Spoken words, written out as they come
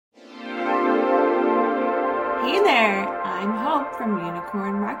Hey there, I'm Hope from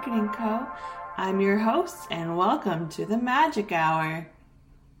Unicorn Marketing Co. I'm your host and welcome to the Magic Hour.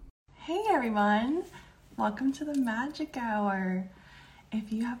 Hey everyone, welcome to the Magic Hour.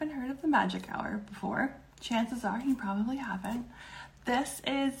 If you haven't heard of the Magic Hour before, chances are you probably haven't. This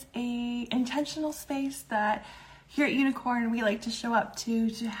is a intentional space that here at Unicorn we like to show up to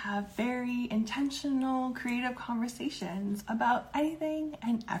have very intentional, creative conversations about anything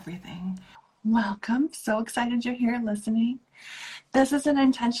and everything. Welcome. So excited you're here listening. This is an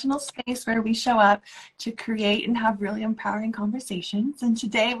intentional space where we show up to create and have really empowering conversations. And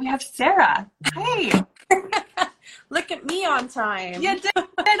today we have Sarah. Hey. Look at me on time. You did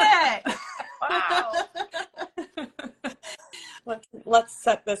it. Wow. Let's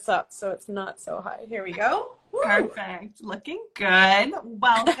set this up so it's not so high. Here we go. Woo. Perfect. Looking good.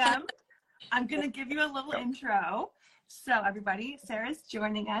 Welcome. I'm going to give you a little intro. So everybody, Sarah's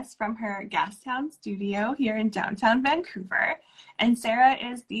joining us from her Gastown studio here in downtown Vancouver. And Sarah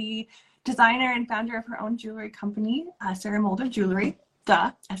is the designer and founder of her own jewelry company, Sarah Mulder Jewelry,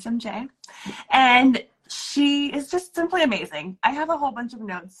 SMJ. And she is just simply amazing. I have a whole bunch of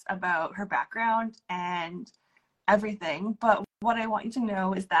notes about her background and everything, but what I want you to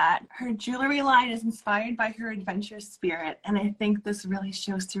know is that her jewelry line is inspired by her adventurous spirit, and I think this really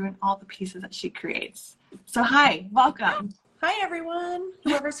shows through in all the pieces that she creates. So hi, welcome. Hi everyone,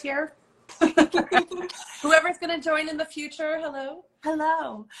 whoever's here. Whoever's going to join in the future, hello.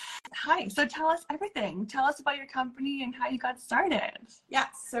 Hello. Hi, so tell us everything. Tell us about your company and how you got started. Yeah,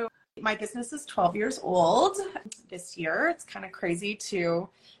 so my business is 12 years old this year. It's kind of crazy to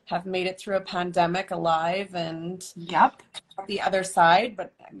have made it through a pandemic alive and the other side,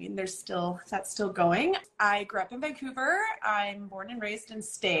 but I mean, that's still going. I grew up in Vancouver. I'm born and raised and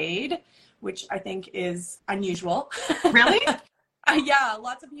stayed, which I think is unusual. Really? Yeah,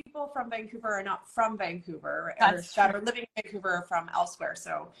 lots of people from Vancouver are not from Vancouver, that are living in Vancouver or from elsewhere.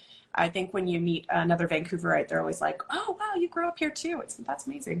 So I think when you meet another Vancouverite, they're always like, oh, wow, you grew up here too. That's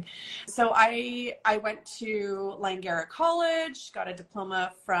amazing. So I went to Langara College, got a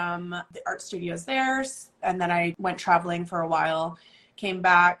diploma from the art studios there. And then I went traveling for a while, came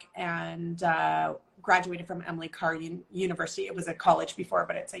back and graduated from Emily Carr University. It was a college before,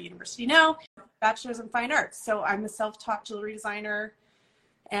 but it's a university now. Bachelor's in Fine Arts. So I'm a self-taught jewelry designer.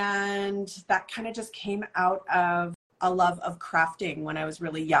 And that kind of just came out of a love of crafting when I was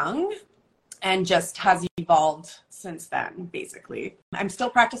really young and just has evolved since then, basically. I'm still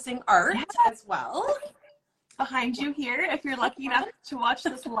practicing art as well. Behind you here, if you're lucky enough to watch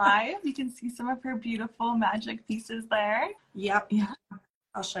this live, you can see some of her beautiful magic pieces there. Yep. Yeah.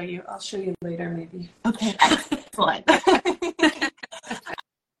 I'll show you later, maybe. Okay, excellent.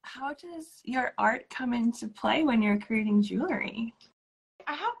 How does your art come into play when you're creating jewelry?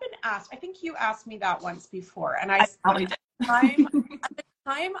 I have been asked, I think you asked me that once before, and I probably did. At the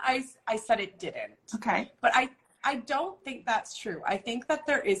time I said it didn't. Okay. But I don't think that's true. I think that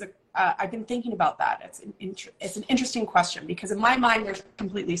there is I've been thinking about that. It's an interesting question because in my mind, there's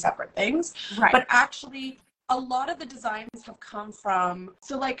completely separate things. Right. But actually, a lot of the designs have come from,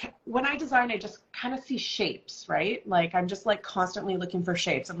 so like when I design, I just kind of see shapes, right? Like I'm just like constantly looking for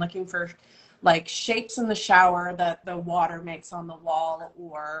shapes. I'm looking for like shapes in the shower that the water makes on the wall,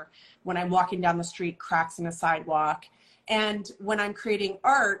 or when I'm walking down the street, cracks in a sidewalk. And when I'm creating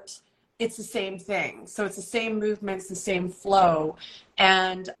art, it's the same thing. So it's the same movements, the same flow.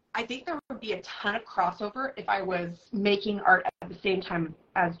 And I think there would be a ton of crossover if I was making art at the same time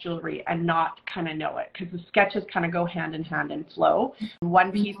as jewelry and not kind of know it, because the sketches kind of go hand in hand and flow.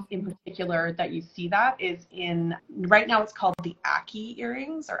 One piece in particular that you see that is right now it's called the Aki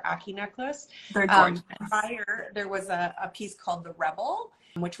earrings or Aki necklace. They're gorgeous. Prior, there was a piece called the Rebel,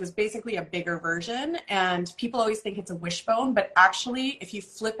 which was basically a bigger version. And people always think it's a wishbone, but actually, if you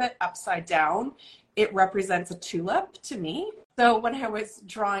flip it upside down, it represents a tulip to me. So when I was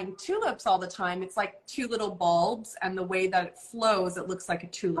drawing tulips all the time, it's like two little bulbs, and the way that it flows, it looks like a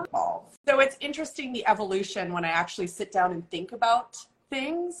tulip bulb. So it's interesting, the evolution, when I actually sit down and think about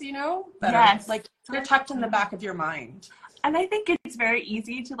things, that are like they're tucked in the back of your mind. And I think it's very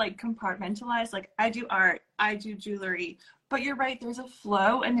easy to like compartmentalize, like I do art, I do jewelry, but you're right, there's a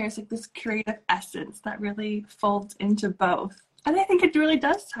flow and there's like this creative essence that really folds into both. And I think it really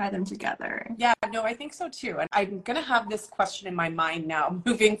does tie them together. Yeah, no, I think so too. And I'm going to have this question in my mind now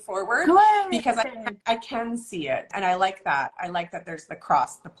moving forward. Good. Because I can see it. And I like that. I like that there's the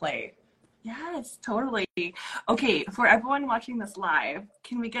play. Yes, totally. Okay, for everyone watching this live,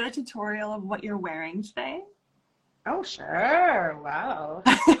 can we get a tutorial of what you're wearing today? Oh, sure. Wow.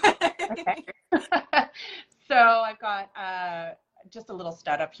 Okay. So I've got just a little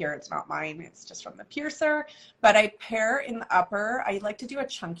stud up here. It's not mine. It's just from the piercer. But I pair in the upper. I like to do a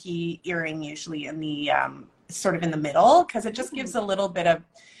chunky earring usually in the sort of in the middle, because it just gives a little bit of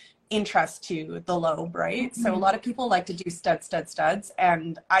interest to the lobe, right? So a lot of people like to do studs,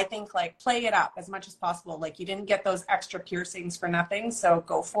 and I think like play it up as much as possible. Like you didn't get those extra piercings for nothing, so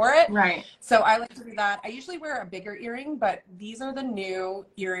go for it. Right. So I like to do that. I usually wear a bigger earring, but these are the new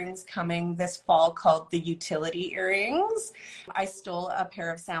earrings coming this fall called the utility earrings. I stole a pair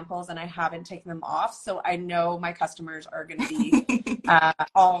of samples and I haven't taken them off, so I know my customers are going to be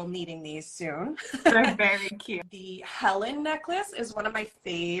all needing these soon. They're very cute. The Helen necklace is one of my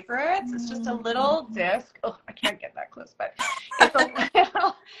favorites. It's just a little disc. Oh, I can't get that close, but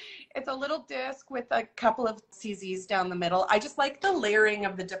it's a little disc with a couple of CZs down the middle. I just like the layering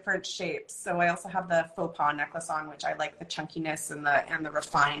of the different shapes. So I also have the faux pas necklace on, which I like the chunkiness and the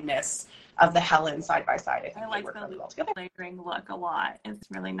refinedness of the Helen side by side. I like the layering look a lot. It's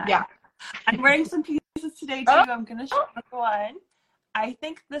really nice. Yeah. I'm wearing some pieces today too. I'm going to show you one. I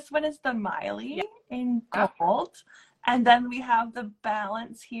think this one is the Miley in gold. And then we have the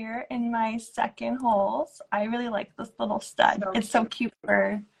balance here in my second holes. I really like this little stud. It's so cute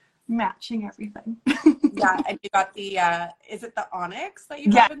for matching everything. Yeah, and you got the, is it the onyx that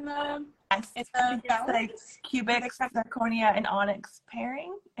you have in the, it's like cubic, zirconia, and onyx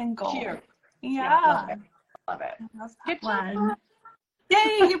pairing in gold. Cute. Yeah. Love it. Good one.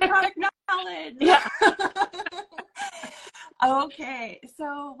 Yay, your product knowledge. Yeah. Okay,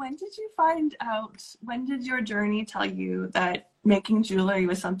 so when did your journey tell you that making jewelry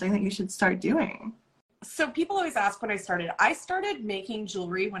was something that you should start doing? So people always ask when I started making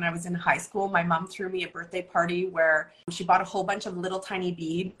jewelry when I was in high school. My mom threw me a birthday party where she bought a whole bunch of little tiny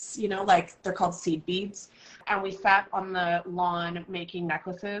beads, like they're called seed beads. And we sat on the lawn making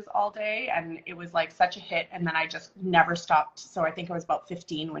necklaces all day, and it was like such a hit. And then I just never stopped. So I think I was about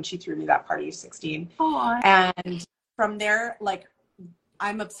 15 when she threw me that party, 16. Aww. And from there, like,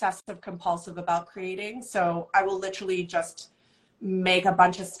 I'm obsessive compulsive about creating. So I will literally just make a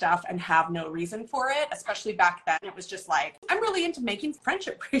bunch of stuff and have no reason for it. Especially back then, it was just like, I'm really into making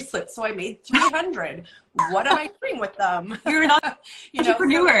friendship bracelets. So I made 300. What am I doing with them? You're an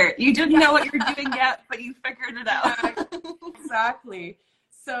entrepreneur. You didn't know what you're doing yet, but you figured it out. Exactly.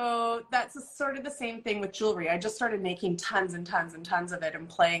 So that's sort of the same thing with jewelry. I just started making tons and tons and tons of it and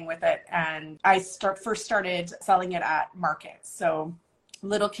playing with it. And I first started selling it at markets. So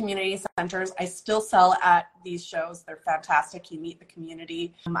little community centers. I still sell at these shows. They're fantastic. You meet the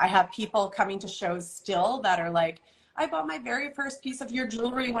community. I have people coming to shows still that are like, I bought my very first piece of your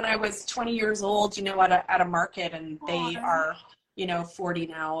jewelry when I was 20 years old, at a market, and they are 40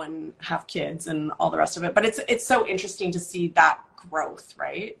 now and have kids and all the rest of it. But it's so interesting to see that growth,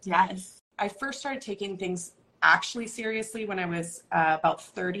 right? Yes. I first started taking things actually seriously when I was about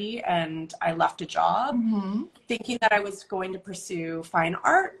 30, and I left a job thinking that I was going to pursue fine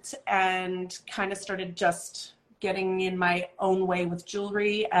art, and kind of started just getting in my own way with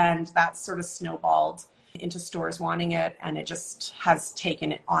jewelry, and that sort of snowballed into stores wanting it, and it just has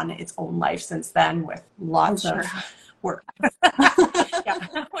taken it on its own life since then with lots of work.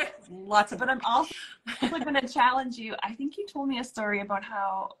 Lots of. But I'm also going to challenge you. I think you told me a story about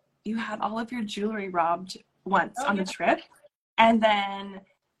how you had all of your jewelry robbed once on a trip, and then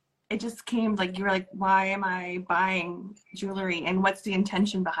it just came like you were like, why am I buying jewelry, and what's the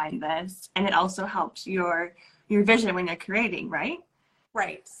intention behind this? And it also helps your vision when you're creating, right?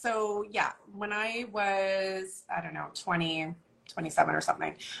 Right. So when I was 20, 27 or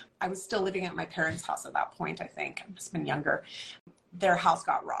something, I was still living at my parents' house at that point. I think I must have been younger. Their house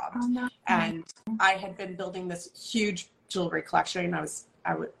got robbed. Oh, no. And I had been building this huge jewelry collection.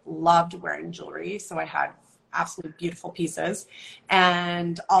 I loved wearing jewelry, so I had absolutely beautiful pieces,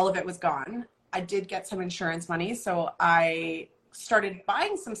 and all of it was gone. I did get some insurance money, so I started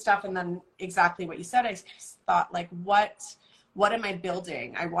buying some stuff, and then exactly what you said, I thought, like, what am I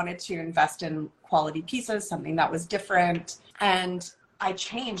building? I wanted to invest in quality pieces, something that was different. And I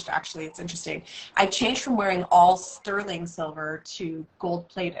changed, actually, it's interesting. I changed from wearing all sterling silver to gold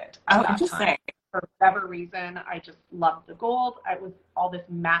plated at that time. For whatever reason, I just loved the gold. It was all this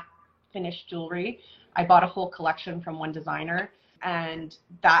matte finished jewelry. I bought a whole collection from one designer, and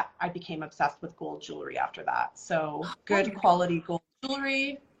that I became obsessed with gold jewelry after that. So good quality gold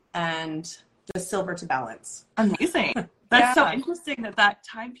jewelry and the silver to balance. Amazing. That's so interesting that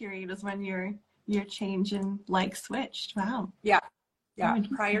time period is when your change in switched. Wow. Yeah.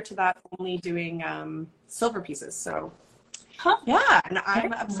 Prior to that, only doing silver pieces. So and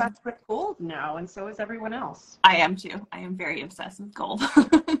I'm obsessed with gold now, and so is everyone else. I am too. I am very obsessed with gold.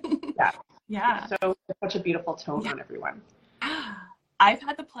 Yeah. So it's such a beautiful tone on everyone. I've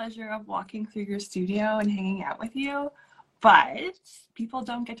had the pleasure of walking through your studio and hanging out with you, but people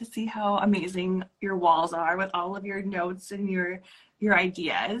don't get to see how amazing your walls are with all of your notes and your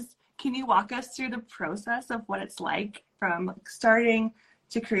ideas. Can you walk us through the process of what it's like from like starting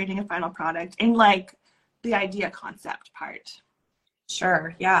to creating a final product and like the idea concept part?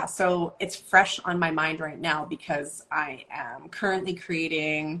 Sure. Yeah. So it's fresh on my mind right now because I am currently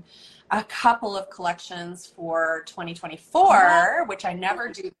creating a couple of collections for 2024, which I never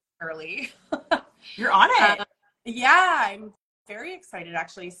do early. You're on it. Yeah, I'm very excited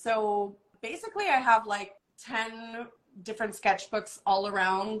actually. So basically I have like 10 different sketchbooks all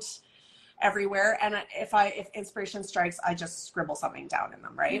around everywhere, and if inspiration strikes, I just scribble something down in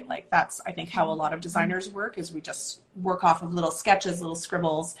them, right? Like that's, I think, how a lot of designers work, is we just work off of little sketches, little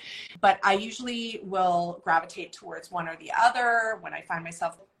scribbles. But I usually will gravitate towards one or the other when I find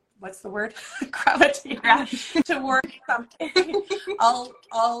myself, what's the word, gravitating towards something.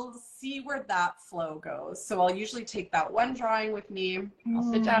 I'll see where that flow goes. So I'll usually take that one drawing with me.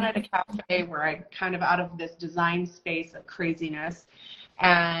 I'll sit down at a cafe where I'm kind of out of this design space of craziness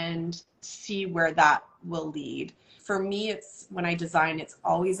and see where that will lead. For me, it's when I design, it's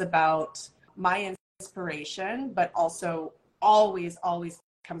always about my inspiration, but also always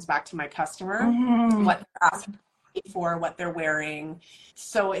comes back to my customer, what they're asking for, what they're wearing.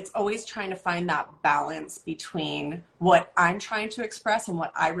 So it's always trying to find that balance between what I'm trying to express and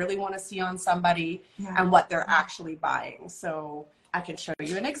what I really want to see on somebody and what they're actually buying. So I can show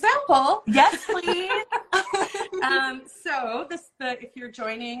you an example. Yes, please. So if you're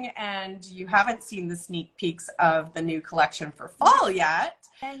joining and you haven't seen the sneak peeks of the new collection for fall yet,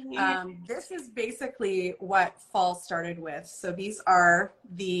 this is basically what fall started with. So these are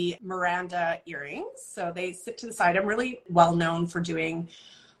the Miranda earrings. So they sit to the side. I'm really well known for doing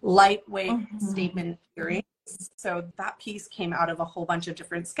lightweight statement earrings. So that piece came out of a whole bunch of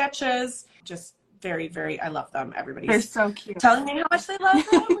different sketches. Just very, I love them. Everybody's They're so cute. Telling me how much they love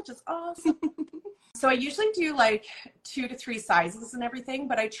them, which is awesome. So I usually do like 2 to 3 sizes and everything,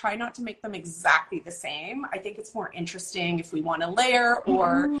 but I try not to make them exactly the same. I think it's more interesting if we want to layer,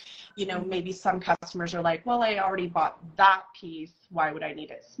 or, you know, maybe some customers are like, well, I already bought that piece. Why would I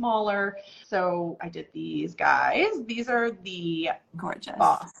need it smaller? So I did these guys. These are the gorgeous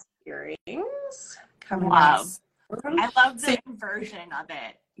boss earrings. I love the version of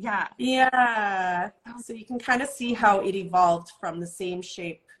it. Yeah. So you can kind of see how it evolved from the same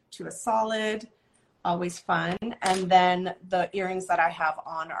shape to a solid. Always fun. And then the earrings that I have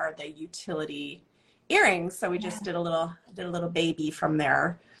on are the utility earrings. So we just did a little baby from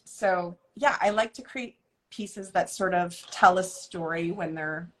there. So yeah, I like to create pieces that sort of tell a story when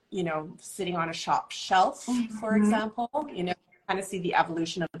they're, you know, sitting on a shop shelf, for example. You know, kind of see the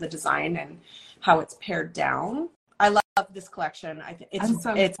evolution of the design and how it's pared down. I love this collection. I think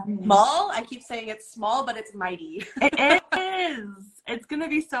it's small. I keep saying it's small, but it's mighty. It is. It's going to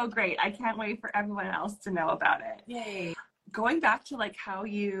be so great. I can't wait for everyone else to know about it. Yay. Going back to like how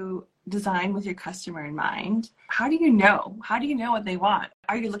you design with your customer in mind, how do you know? How do you know what they want?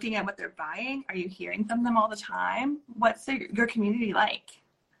 Are you looking at what they're buying? Are you hearing from them all the time? What's your community like?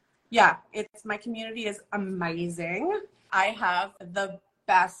 Yeah, my community is amazing. I have the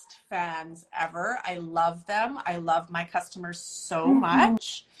best fans ever. I love them. I love my customers so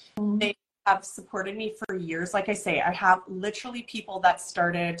much. They have supported me for years. Like I say, I have literally people that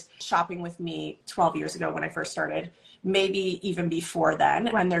started shopping with me 12 years ago when I first started, maybe even before then,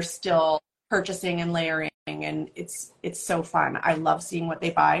 and they're still purchasing and layering, and it's so fun. I love seeing what they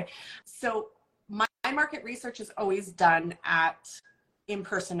buy. So my market research is always done at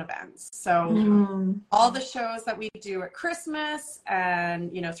in-person events. So all the shows that we do at Christmas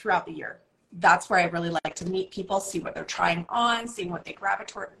and, you know, throughout the year, that's where I really like to meet people, see what they're trying on, seeing what they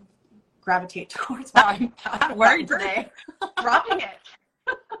gravitate towards. Wow, I'm that word today. Dropping it.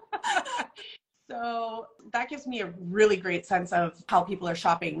 So that gives me a really great sense of how people are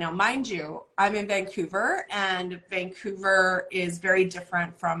shopping. Now, mind you, I'm in Vancouver, and Vancouver is very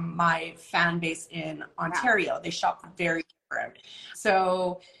different from my fan base in Ontario. They shop very different.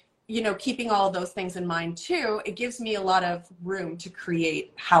 So, you know, keeping all of those things in mind too, it gives me a lot of room to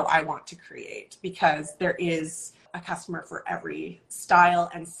create how I want to create, because there is a customer for every style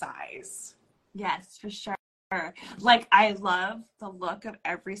and size. Yes, for sure. Like, I love the look of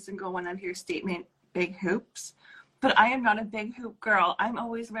every single one of your statement big hoops, but I am not a big hoop girl. I'm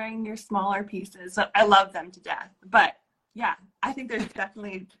always wearing your smaller pieces. So I love them to death. But yeah, I think there's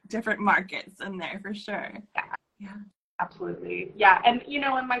definitely different markets in there for sure. Yeah, absolutely. Yeah. And, you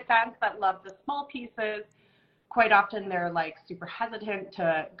know, and my fans that love the small pieces, quite often they're like super hesitant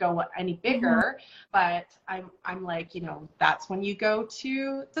to go any bigger, but I'm like, you know, that's when you go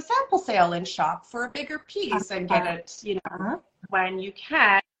to the sample sale and shop for a bigger piece and get it, you know, when you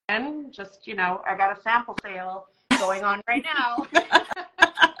can. Just, you know, I got a sample sale going on right now.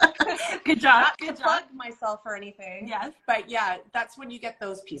 Good job. Not to plug myself or anything. Yes. But yeah, that's when you get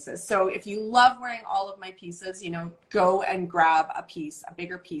those pieces. So if you love wearing all of my pieces, you know, go and grab a piece, a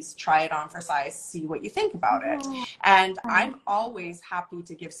bigger piece, try it on for size, see what you think about it. And I'm always happy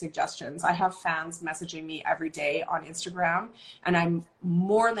to give suggestions. I have fans messaging me every day on Instagram, and I'm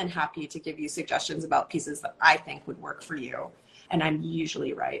more than happy to give you suggestions about pieces that I think would work for you. And I'm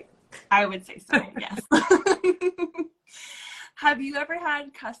usually right. I would say so, yes. Have you ever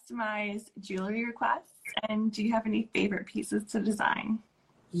had customized jewelry requests? And do you have any favorite pieces to design?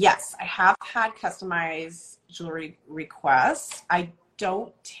 Yes, I have had customized jewelry requests. I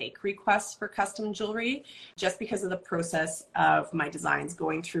don't take requests for custom jewelry just because of the process of my designs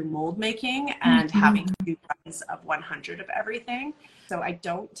going through mold making and having to do runs of 100 of everything. So I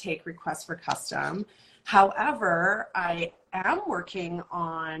don't take requests for custom. However, I am working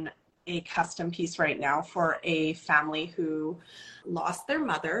on a custom piece right now for a family who lost their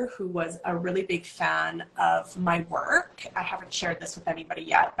mother, who was a really big fan of my work. I haven't shared this with anybody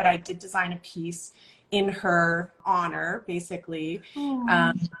yet, but I did design a piece in her honor, basically,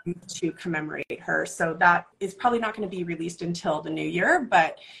 to commemorate her. So that is probably not going to be released until the new year,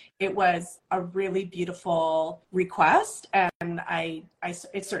 but it was a really beautiful request, and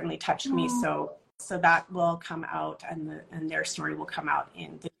it certainly touched me. So that will come out, and their story will come out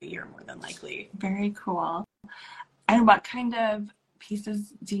in the new year, more than likely. Very cool. And what kind of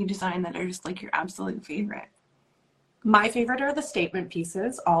pieces do you design that are just like your absolute favorite? My favorite are the statement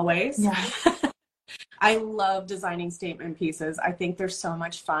pieces, always. Yeah. I love designing statement pieces. I think they're so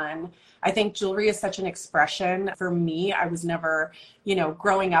much fun. I think jewelry is such an expression. For me, I was never, you know,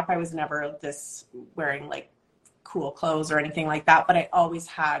 growing up, I was never this wearing like cool clothes or anything like that, but I always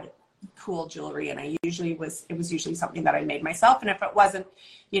had cool jewelry, and it was usually something that I made myself, and if it wasn't,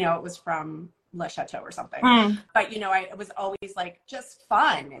 you know, it was from Le Chateau or something. But you know, it was always like just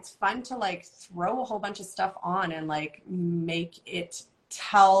fun. It's fun to like throw a whole bunch of stuff on and like make it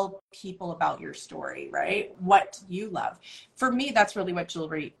tell people about your story, right? What you love. For me, that's really what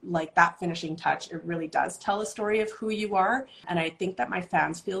jewelry, like that finishing touch, it really does tell a story of who you are. And I think that my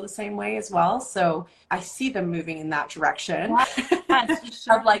fans feel the same way as well. So I see them moving in that direction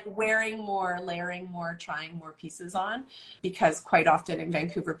of like wearing more, layering more, trying more pieces on, because quite often in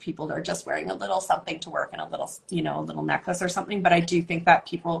Vancouver, people are just wearing a little something to work and a little, you know, a little necklace or something. But I do think that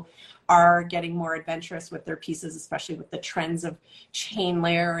people are getting more adventurous with their pieces, especially with the trends of chain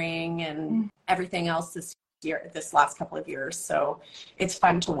layering and everything else this last couple of years. So it's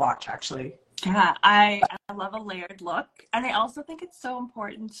fun to watch, actually. Yeah, I love a layered look. And I also think it's so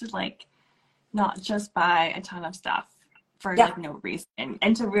important to like not just buy a ton of stuff for like no reason,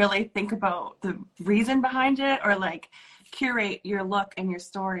 and to really think about the reason behind it, or like curate your look and your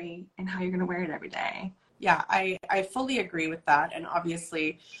story and how you're going to wear it every day. Yeah, I fully agree with that. And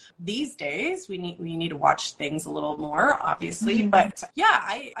obviously these days we need to watch things a little more, obviously. But yeah,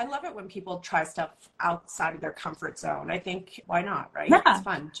 I love it when people try stuff outside of their comfort zone. I think, why not, right? Yeah. It's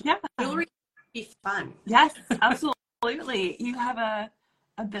fun. Yeah. Jewelry can be fun. Yes, absolutely. You have a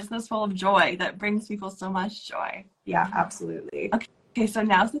business full of joy that brings people so much joy. Yeah, absolutely. Okay, so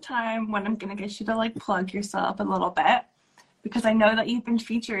now's the time when I'm going to get you to like plug yourself a little bit, because I know that you've been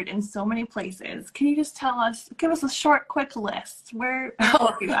featured in so many places. Can you just give us a short, quick list? Where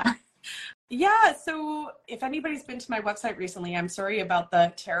are you at? Yeah, so if anybody's been to my website recently, I'm sorry about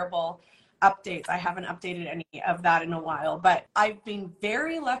the terrible updates. I haven't updated any of that in a while, but I've been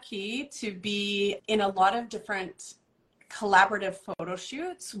very lucky to be in a lot of different collaborative photo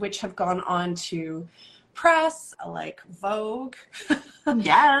shoots, which have gone on to press, like Vogue.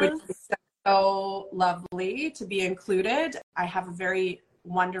 Yes. Which is so lovely to be included. I have a very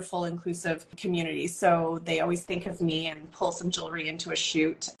wonderful, inclusive community, so they always think of me and pull some jewelry into a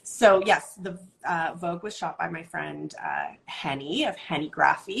shoot. So yes, the Vogue was shot by my friend Henny of Henny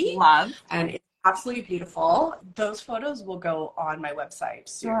Graphy. Love. And it's absolutely beautiful. Those photos will go on my website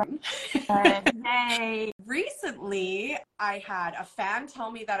soon. Yay. Recently, I had a fan tell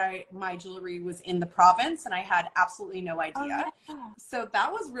me that my jewelry was in the province, and I had absolutely no idea. So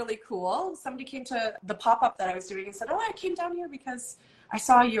that was really cool. Somebody came to the pop-up that I was doing and said, I came down here because I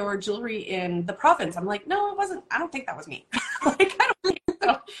saw your jewelry in the province. I'm like, no, it wasn't. I don't think that was me. Like, I don't think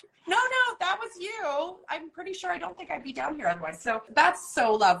so. No, that was you, I'm pretty sure I don't think I'd be down here otherwise. So that's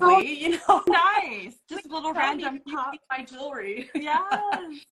so lovely, you know. Nice. Just a little random pop. My jewelry. Yes.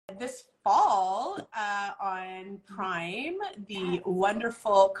 This fall on Prime, the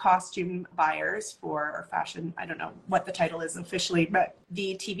wonderful costume buyers for fashion, I don't know what the title is officially, but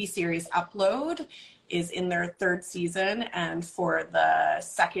the TV series Upload is in their 3rd season. And for the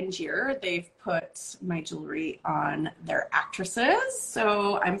 2nd year, they've put my jewelry on their actresses.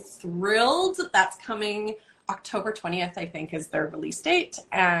 So I'm thrilled. That's coming October 20th, I think, is their release date.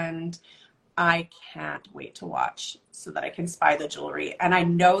 And I can't wait to watch so that I can spy the jewelry. And I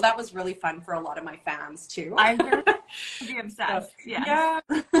know that was really fun for a lot of my fans too. I'm going to be obsessed. So, yes. Yeah,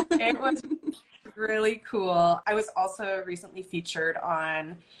 it was really cool. I was also recently featured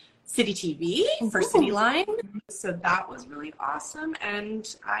on City TV for Cityline. So that was really awesome.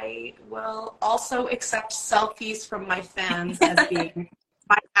 And I will also accept selfies from my fans as being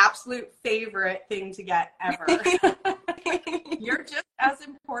my absolute favorite thing to get ever. You're just as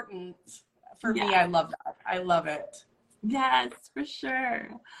important. For me, I love that. I love it. Yes, for sure.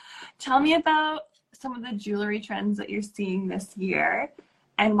 Tell me about some of the jewelry trends that you're seeing this year,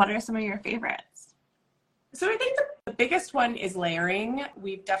 and what are some of your favorites? So I think the biggest one is layering.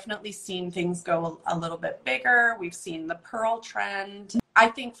 We've definitely seen things go a little bit bigger. We've seen the pearl trend. I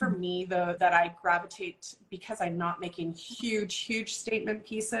think for me, though, that I gravitate, because I'm not making huge statement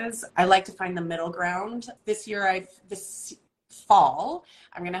pieces, I like to find the middle ground. This fall,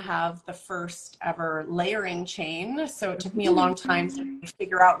 I'm going to have the first ever layering chain. So it took me a long time to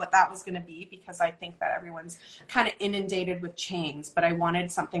figure out what that was going to be, because I think that everyone's kind of inundated with chains, but I wanted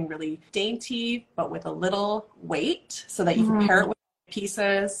something really dainty, but with a little weight so that you can pair it with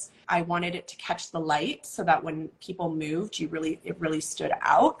pieces. I wanted it to catch the light so that when people moved, it really stood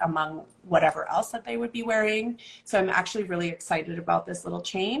out among whatever else that they would be wearing. So I'm actually really excited about this little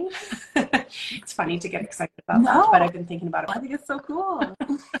chain. It's funny to get excited about that, but I've been thinking about it. I think it's so cool.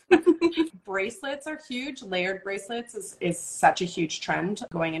 Bracelets are huge. Layered bracelets is such a huge trend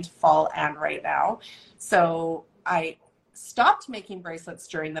going into fall and right now. So I stopped making bracelets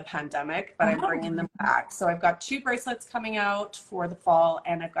during the pandemic, but I'm bringing them back. So I've got 2 bracelets coming out for the fall,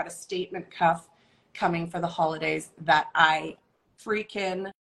 and I've got a statement cuff coming for the holidays that I freaking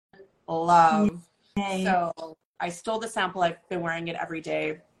love. Yay. So I stole the sample. I've been wearing it every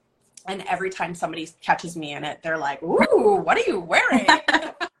day. And every time somebody catches me in it, they're like, "Ooh, what are you wearing?"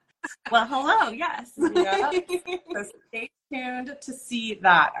 Well, hello, yes. Yeah. So stay tuned to see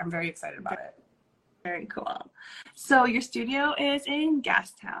that. I'm very excited about it. Very cool. So your studio is in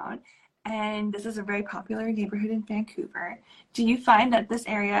Gastown, and this is a very popular neighborhood in Vancouver. Do you find that this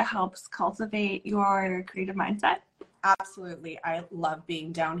area helps cultivate your creative mindset? Absolutely. I love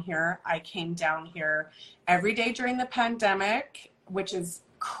being down here. I came down here every day during the pandemic, which is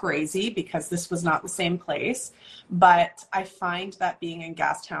crazy because this was not the same place. But I find that being in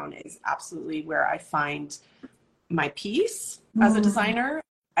Gastown is absolutely where I find my peace as a designer.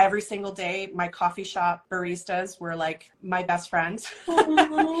 Every single day, my coffee shop baristas were like my best friends.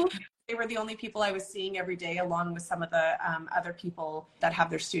 They were the only people I was seeing every day, along with some of the other people that have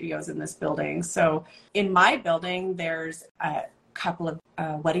their studios in this building. So in my building, there's a couple of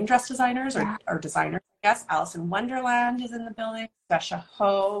wedding dress designers or designers, I guess. Alice in Wonderland is in the building. Sasha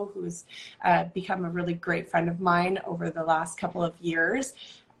Ho, who's become a really great friend of mine over the last couple of years.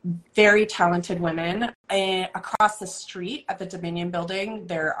 Very talented women. And across the street at the Dominion building,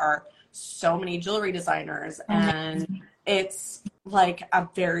 there are so many jewelry designers, and it's like a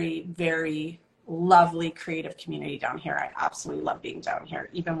very, very lovely creative community down here. I absolutely love being down here,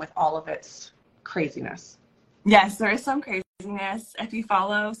 even with all of its craziness. Yes, there is some craziness. If you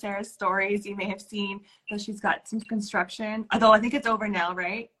follow Sarah's stories, you may have seen that she's got some construction, although I think it's over now,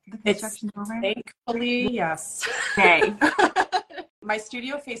 right? The construction's over? Thankfully, yes. Okay. My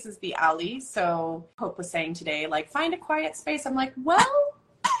studio faces the alley, so Hope was saying today, like, find a quiet space. I'm like, well,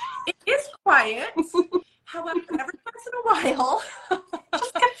 it is quiet. However, every once in a while,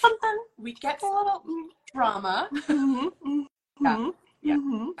 just get something. We get a little drama. Yeah.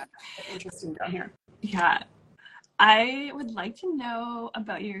 Interesting down here. Yeah. I would like to know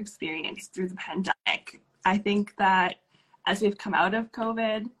about your experience through the pandemic. I think that as we've come out of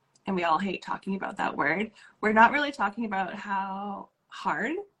COVID, and we all hate talking about that word, we're not really talking about how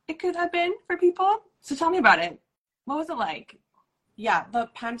hard it could have been for people. So tell me about it. What was it like? Yeah, the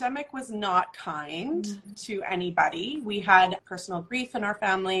pandemic was not kind to anybody. We had personal grief in our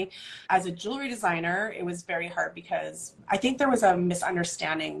family. As a jewelry designer, it was very hard because I think there was a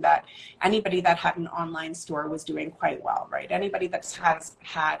misunderstanding that anybody that had an online store was doing quite well, right? Anybody that has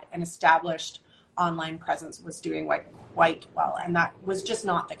had an established online presence was doing quite well. And that was just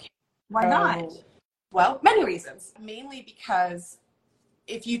not the case. Why not? Well, many reasons. Mainly because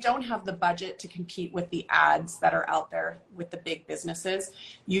if you don't have the budget to compete with the ads that are out there with the big businesses,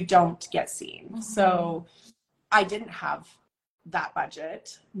 you don't get seen. Mm-hmm. So I didn't have that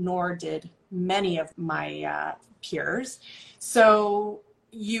budget, nor did many of my peers. So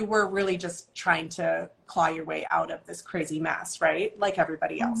you were really just trying to claw your way out of this crazy mess, right? Like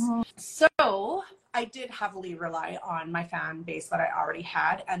everybody else. Mm-hmm. So I did heavily rely on my fan base that I already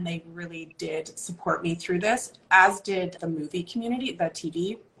had, and they really did support me through this, as did the movie community, the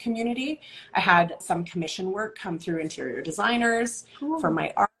TV community. I had some commission work come through interior designers for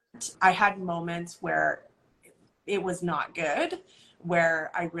my art. I had moments where it was not good,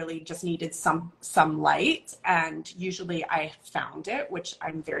 where I really just needed some light, and usually I found it, which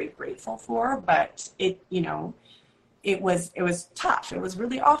I'm very grateful for, but it was tough. It was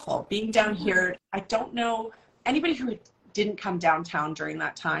really awful being down here. I don't know anybody who didn't come downtown during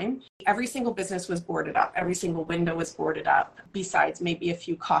that time. Every single business was boarded up. Every single window was boarded up, besides maybe a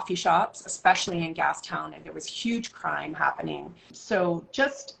few coffee shops, especially in Gastown, and there was huge crime happening. So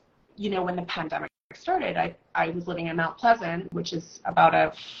just, when the pandemic started, I was living in Mount Pleasant, which is about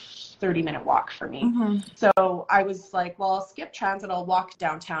a 30-minute walk for me. Mm-hmm. So I was like, well, I'll skip transit, I'll walk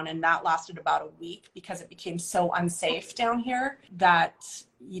downtown. And that lasted about a week because it became so unsafe down here that,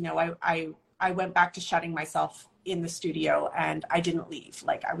 I went back to shutting myself in the studio, and I didn't leave.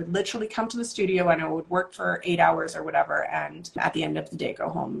 Like, I would literally come to the studio and I would work for 8 hours or whatever, and at the end of the day go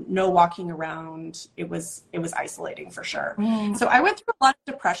home. No walking around. It was isolating for sure. So I went through a lot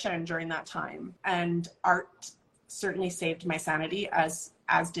of depression during that time, and art certainly saved my sanity, as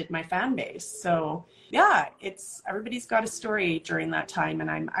did my fan base. So yeah, everybody's got a story during that time, and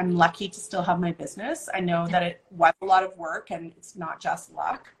I'm lucky to still have my business. I know that it was a lot of work, and it's not just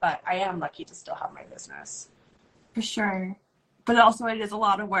luck, but I am lucky to still have my business. For sure. But also it is a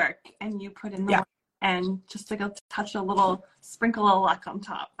lot of work, and you put in the work, and just like a touch, a little sprinkle of luck on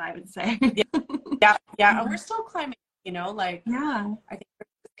top, I would say. Yeah. And we're still climbing, I think there's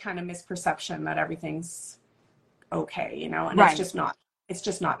this kind of misperception that everything's okay, and right. It's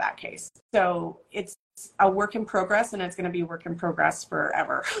just not that case. So it's a work in progress, and it's going to be a work in progress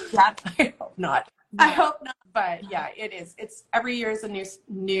forever. Yeah. I hope not. Yeah. I hope not. But yeah, it is. It's every year is a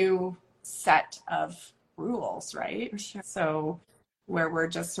new set of rules, right? For sure. So where we're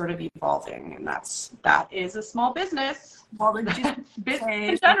just sort of evolving, and that is a small business. Well, business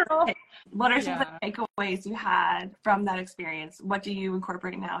in general. What are some of the takeaways you had from that experience? What do you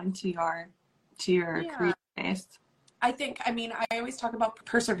incorporate now into your creative space? I always talk about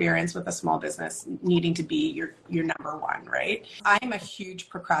perseverance with a small business needing to be your number one, right? I'm a huge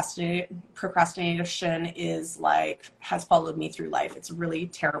procrastination has followed me through life. It's really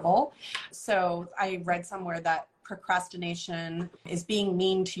terrible. So I read somewhere that procrastination is being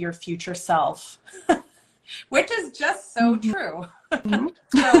mean to your future self, which is just so true. Mm-hmm.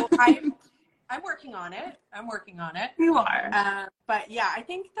 So I'm working on it. You are. But yeah, I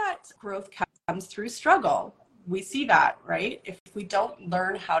think that growth comes through struggle. We see that, right? If we don't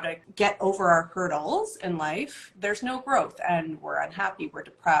learn how to get over our hurdles in life, there's no growth, and we're unhappy, we're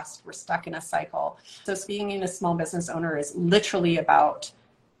depressed, we're stuck in a cycle. So being a small business owner is literally about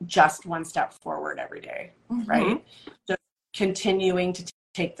just one step forward every day, right? Just continuing to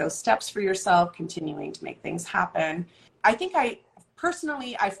take those steps for yourself, continuing to make things happen. I think I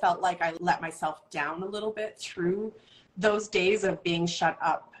felt like I let myself down a little bit through those days of being shut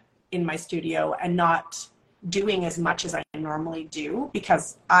up in my studio and not doing as much as I normally do,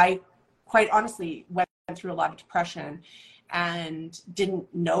 because I quite honestly went through a lot of depression and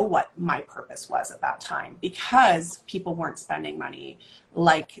didn't know what my purpose was at that time, because people weren't spending money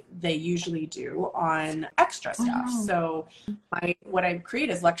like they usually do on extra stuff. So what I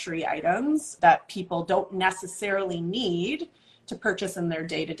create is luxury items that people don't necessarily need to purchase in their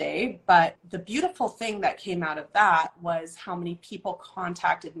day-to-day. But the beautiful thing that came out of that was how many people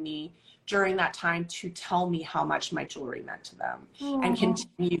contacted me during that time to tell me how much my jewelry meant to them and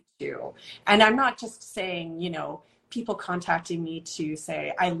continue to. And I'm not just saying, people contacting me to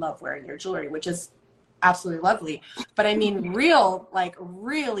say, I love wearing your jewelry, which is absolutely lovely. But I mean,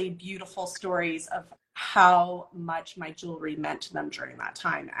 really beautiful stories of how much my jewelry meant to them during that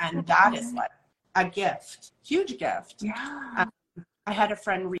time. And that is like a gift, huge gift. Yeah. I had a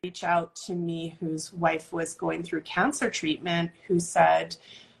friend reach out to me whose wife was going through cancer treatment, who said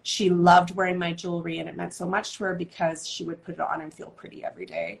she loved wearing my jewelry and it meant so much to her because she would put it on and feel pretty every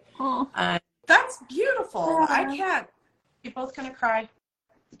day. And that's beautiful. Yeah. I can't. You're both going to cry.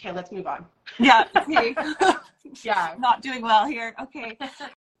 Okay, let's move on. Yeah. Yeah. Not doing well here. Okay.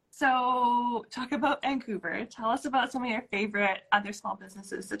 So talk about Vancouver. Tell us about some of your favorite other small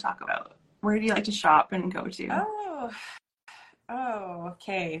businesses to talk about. Where do you like to shop and go to?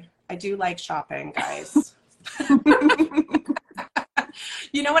 Okay. I do like shopping, guys.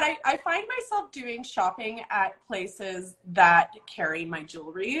 You know what? I find myself doing shopping at places that carry my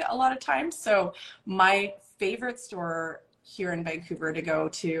jewelry a lot of times. So my favorite store here in Vancouver to go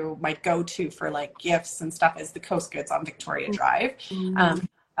to, my go-to for like gifts and stuff, is the Coast Goods on Victoria Drive.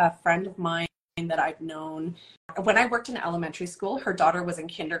 A friend of mine that I've known when I worked in elementary school, her daughter was in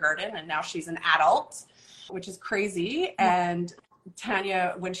kindergarten and now she's an adult, which is crazy. And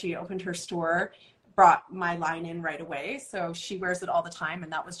Tanya, when she opened her store, brought my line in right away. So she wears it all the time.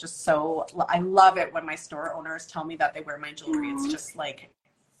 And that was just so, I love it when my store owners tell me that they wear my jewelry. It's just like,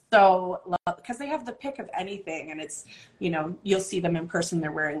 so love, because they have the pick of anything. And it's, you know, you'll see them in person,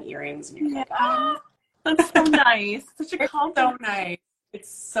 they're wearing earrings and you're like, that's so nice. Such a compliment. So nice. It's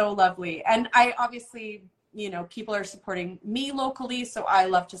so lovely. And I obviously, you know, people are supporting me locally, so I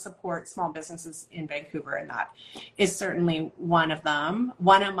love to support small businesses in Vancouver, and that is certainly one of them,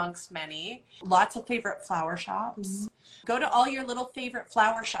 one amongst many. Lots of favorite flower shops. Go to all your little favorite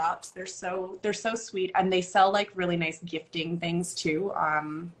flower shops. They're so sweet, and they sell like really nice gifting things too.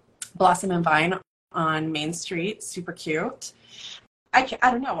 Blossom and Vine on Main Street, super cute. I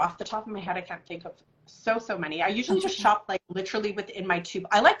don't know, off the top of my head, I can't think of so many. I usually just shop like literally within my tube.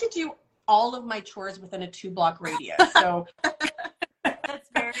 I like to do all of my chores within a 2-block radius. So that's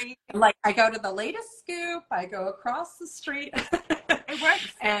very like, I go to the latest scoop, I go across the street. It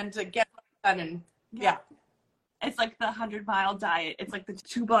works. And get done. And yeah. It's like the 100-mile diet. It's like the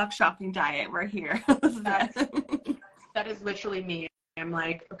 2-block shopping diet. We're here. That is literally me. I'm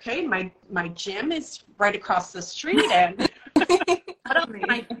like, okay, my gym is right across the street, and what else can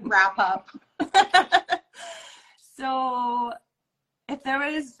I wrap up? So if there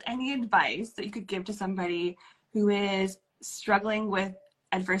was any advice that you could give to somebody who is struggling with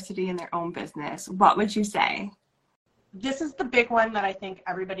adversity in their own business, what would you say? This is the big one that I think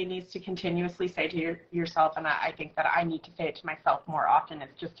everybody needs to continuously say to yourself, and I think that I need to say it to myself more often, is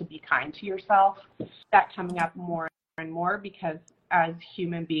just to be kind to yourself. That's coming up more and more, because as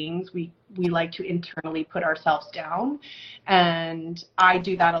human beings, we like to internally put ourselves down, and I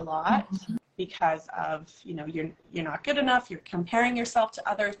do that a lot. Because of, you know, you're not good enough, you're comparing yourself to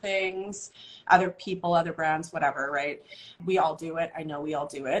other things, other people, other brands, whatever, right? We all do it. I know we all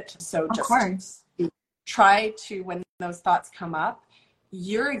do it. So just try to, when those thoughts come up,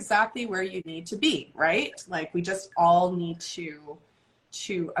 you're exactly where you need to be, right? Like, we just all need to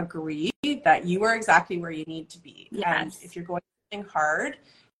agree that you are exactly where you need to be. Yes. And if you're going something hard,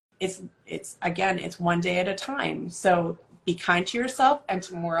 it's again, it's one day at a time. So be kind to yourself, and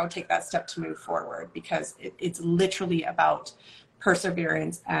tomorrow take that step to move forward, because it's literally about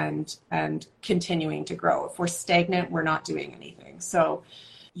perseverance and continuing to grow. If we're stagnant, we're not doing anything. So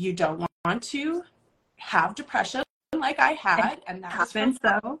you don't want to have depression like I had, and that happens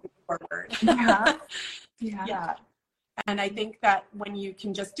so forward. Yeah. And I think that when you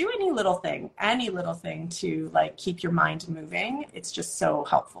can just do any little thing to like keep your mind moving, it's just so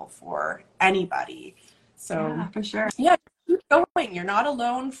helpful for anybody. So yeah, for sure. Yeah, keep going. You're not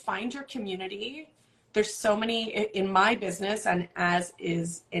alone. Find your community. There's so many in my business, and as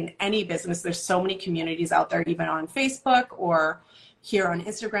is in any business, there's so many communities out there, even on Facebook or here on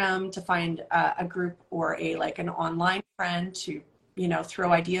Instagram, to find a group or an online friend to, you know,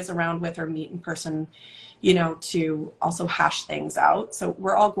 throw ideas around with, or meet in person, you know, to also hash things out. So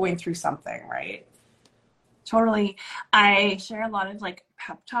we're all going through something, right? Totally. I share a lot of like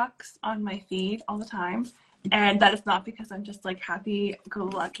pep talks on my feed all the time. And that is not because I'm just like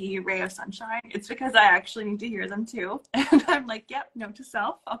happy-go-lucky ray of sunshine. It's because I actually need to hear them too. And I'm like, yep, note to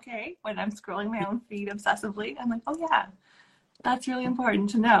self. Okay. When I'm scrolling my own feed obsessively, I'm like, oh yeah, that's really important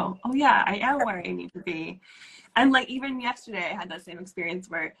to know. Oh yeah, I am where I need to be. And like even yesterday, I had that same experience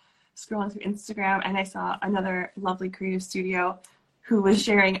where scrolling through Instagram and I saw another lovely creative studio who was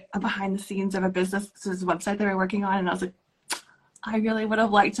sharing a behind the scenes of a business's website they were working on. And I was like, I really would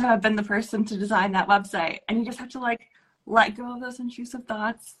have liked to have been the person to design that website. And you just have to like let go of those intrusive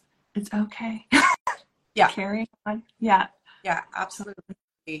thoughts. It's okay. Yeah. Carry on. Yeah. Yeah, absolutely.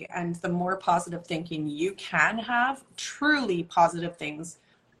 And the more positive thinking you can have, truly positive things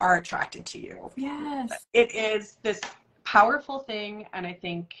are attracted to you. Yes. It is this powerful thing. And I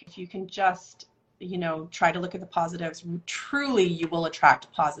think if you can just, you know, try to look at the positives, truly you will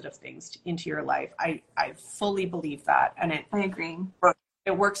attract positive things into your life. I fully believe that. And I agree.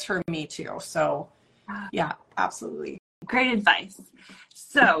 It works for me too. So yeah, absolutely. Great advice.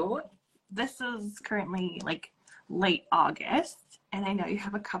 So this is currently like late August. and I know you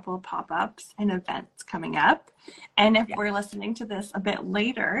have a couple of pop-ups and events coming up. And if we're listening to this a bit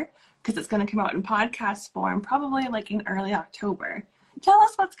later, because it's going to come out in podcast form, probably like in early October, tell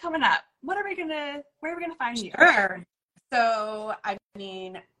us what's coming up. Where are we gonna find you? Sure. So, I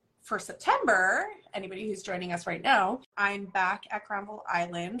mean, for September, anybody who's joining us right now, I'm back at Granville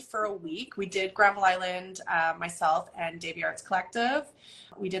Island for a week. We did Granville Island, myself and Davy Arts Collective.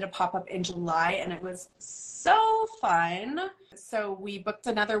 We did a pop-up in July, and it was so fun. So we booked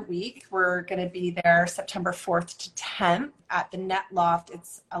another week. We're going to be there September 4th to 10th at the Net Loft.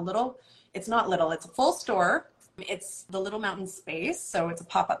 It's not little, it's a full store. It's the Little Mountain Space, so it's a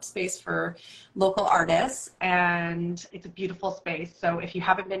pop-up space for local artists, and it's a beautiful space. So if you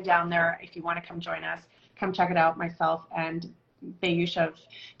haven't been down there, if you want to come join us, come check it out. Myself and Bayush of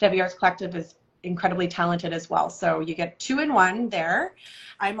Debbie Arts Collective is incredibly talented as well. So you get 2-in-1 there.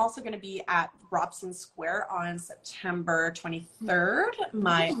 I'm also going to be at Robson Square on September 23rd.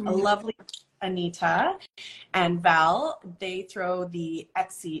 My lovely Anita and Val, they throw the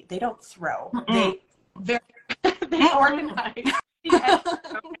Etsy. They don't throw. They organize.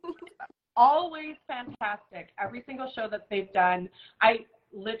 Always fantastic. Every single show that they've done, I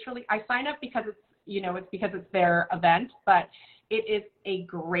sign up because it's their event, but it is a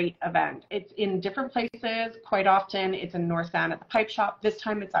great event. It's in different places. Quite often it's in North Van at the Pipe Shop. This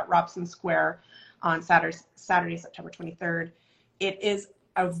time it's at Robson Square on Saturday, September 23rd. It is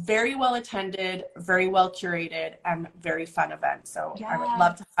a very well attended, very well curated, and very fun event. So I would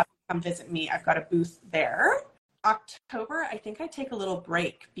love to have you come visit me. I've got a booth there. October, I think I take a little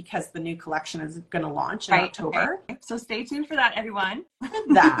break because the new collection is going to launch in October. Okay. So stay tuned for that, everyone.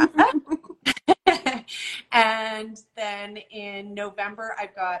 And then in November,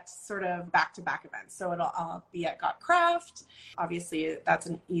 I've got sort of back-to-back events. So I'll be at Got Craft. Obviously, that's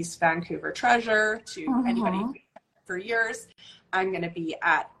an East Vancouver treasure to anybody for years. I'm going to be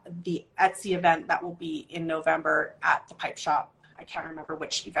at the Etsy event that will be in November at the Pipe Shop. I can't remember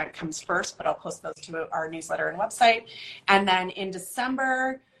which event comes first, but I'll post those to our newsletter and website. And then in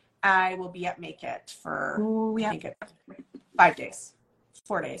December, I will be at Make It for I think it's 5 days,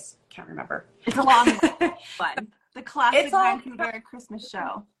 4 days, can't remember. It's a long one. The classic Vancouver Christmas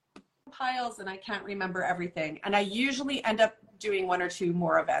show. Piles, and I can't remember everything. And I usually end up doing 1 or 2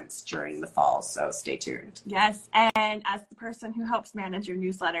 more events during the fall, so stay tuned. Yes, and as the person who helps manage your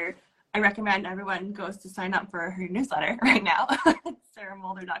newsletter, I recommend everyone goes to sign up for her newsletter right now at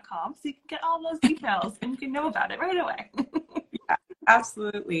sarahmulder.com so you can get all those details and you can know about it right away. Yeah,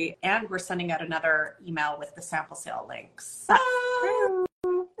 absolutely. And we're sending out another email with the sample sale links. That's true.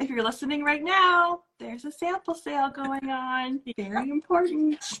 If you're listening right now, there's a sample sale going on. Very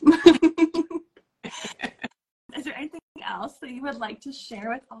important. Is there anything else that you would like to share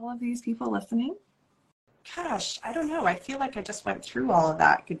with all of these people listening? Gosh, I don't know. I feel like I just went through all of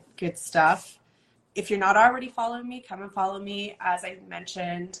that good stuff. If you're not already following me, come and follow me. As I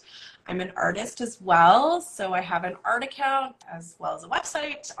mentioned, I'm an artist as well. So I have an art account as well as a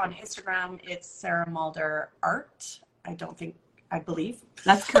website. On Instagram, it's Sarah Mulder Art. I believe.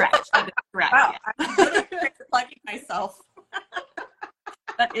 That's correct. That is correct. Wow, I'm really good at plugging myself.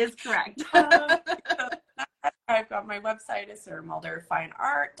 That is correct. I've got my website is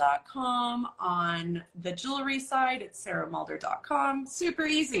sarahmulderfineart.com. On the jewelry side, it's sarahmulder.com. Super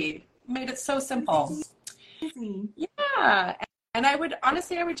easy. Made it so simple. Easy. Yeah. And I would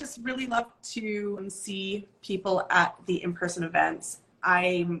just really love to see people at the in-person events.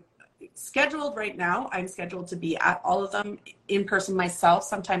 I'm scheduled right now. I'm scheduled to be at all of them in person myself.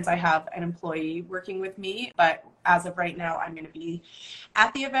 Sometimes I have an employee working with me, but as of right now, I'm going to be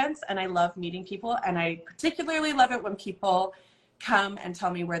at the events, and I love meeting people. And I particularly love it when people come and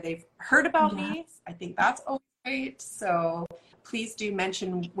tell me where they've heard about me. I think that's always great. So please do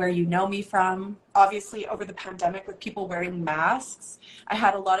mention where you know me from. Obviously, over the pandemic, with people wearing masks, I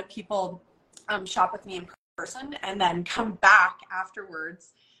had a lot of people shop with me in person and then come back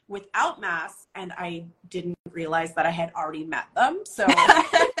afterwards without masks, and I didn't realize that I had already met them. So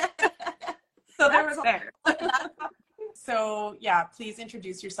there was there. So yeah, please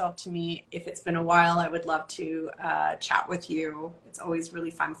introduce yourself to me. If it's been a while, I would love to chat with you. It's always really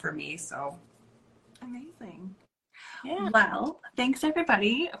fun for me. So amazing. Yeah. Well, thanks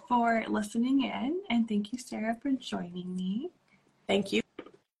everybody for listening in, and thank you, Sarah, for joining me. Thank you.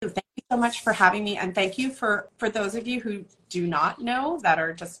 Thank you so much for having me, and thank you for those of you who do not know that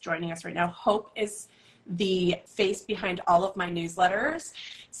are just joining us right now. Hope is the face behind all of my newsletters,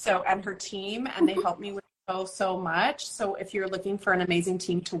 and her team, and they help me with so much. So if you're looking for an amazing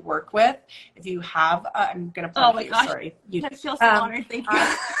team to work with, if you have, I'm going to plug you. Sorry. I feel so honored. Thank you.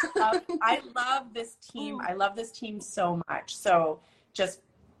 I love this team. I love this team so much. So just,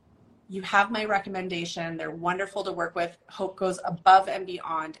 you have my recommendation. They're wonderful to work with. Hope goes above and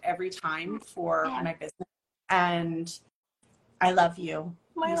beyond every time for my business. And I love you.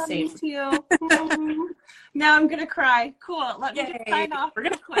 I love you too. Now I'm gonna cry. Cool. Let me just sign off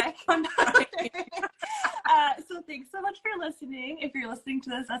real quick. So thanks so much for listening. If you're listening to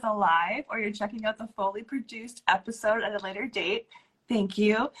this as a live or you're checking out the fully produced episode at a later date, thank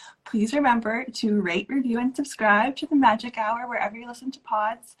you. Please remember to rate, review, and subscribe to the Magic Hour wherever you listen to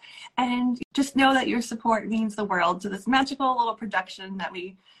pods. And just know that your support means the world to this magical little production that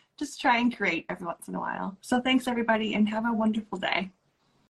we just try and create every once in a while. So thanks everybody and have a wonderful day.